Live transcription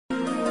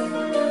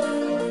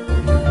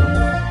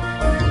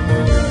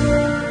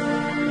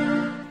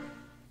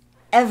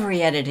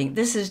every editing,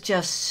 this is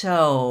just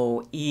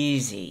so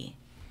easy.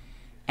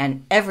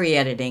 And every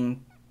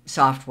editing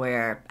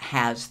software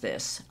has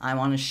this. I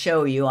want to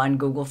show you on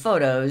Google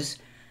Photos,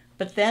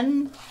 but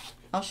then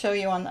I'll show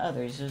you on the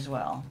others as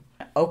well.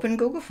 Open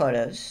Google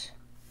Photos,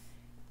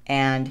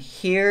 and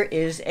here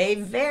is a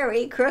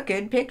very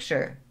crooked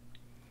picture.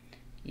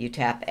 You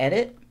tap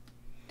Edit,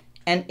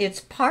 and it's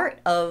part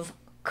of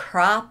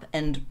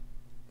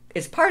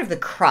it's part of the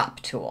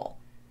crop tool,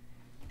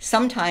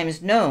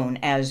 sometimes known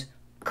as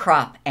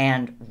crop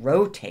and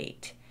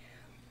rotate.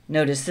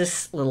 Notice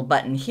this little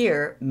button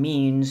here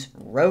means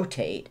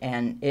rotate,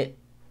 and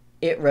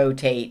it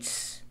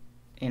rotates,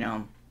 you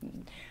know,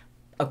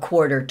 a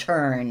quarter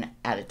turn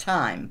at a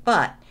time.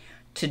 But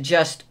to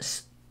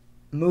just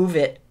move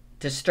it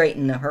to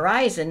straighten the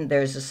horizon,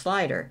 there's a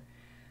slider.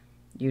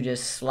 You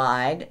just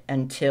slide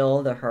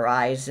until the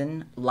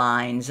horizon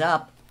lines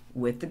up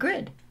with the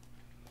grid.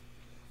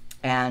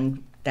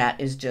 And that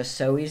is just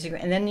so easy.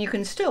 And then you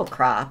can still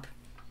crop.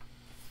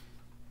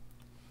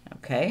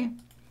 Okay.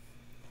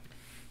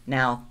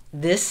 Now,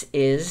 this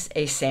is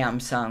a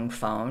Samsung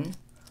phone.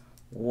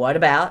 What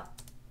about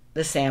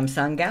the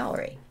Samsung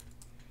Gallery?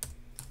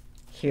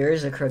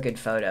 Here's a crooked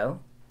photo.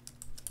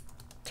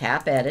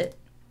 Tap Edit.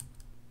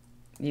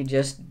 You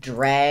just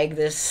drag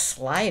this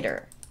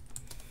slider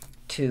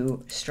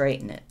to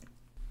straighten it.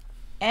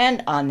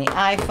 And on the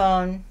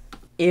iPhone,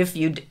 if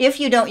you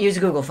don't use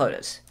Google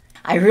Photos,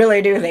 I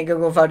really do think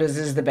Google Photos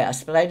is the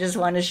best, but I just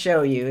want to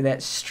show you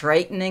that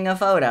straightening a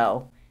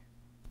photo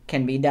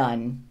can be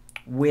done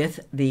with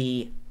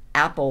the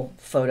Apple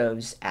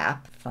Photos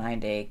app.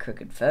 Find a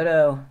crooked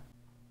photo.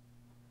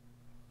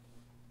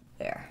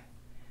 There.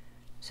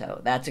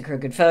 So that's a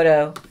crooked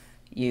photo.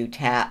 You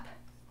tap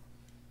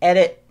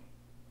Edit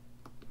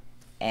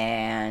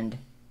and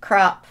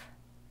crop,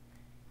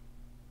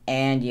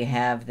 and you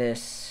have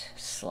this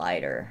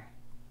slider.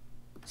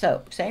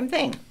 So same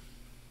thing.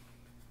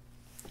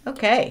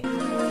 Okay.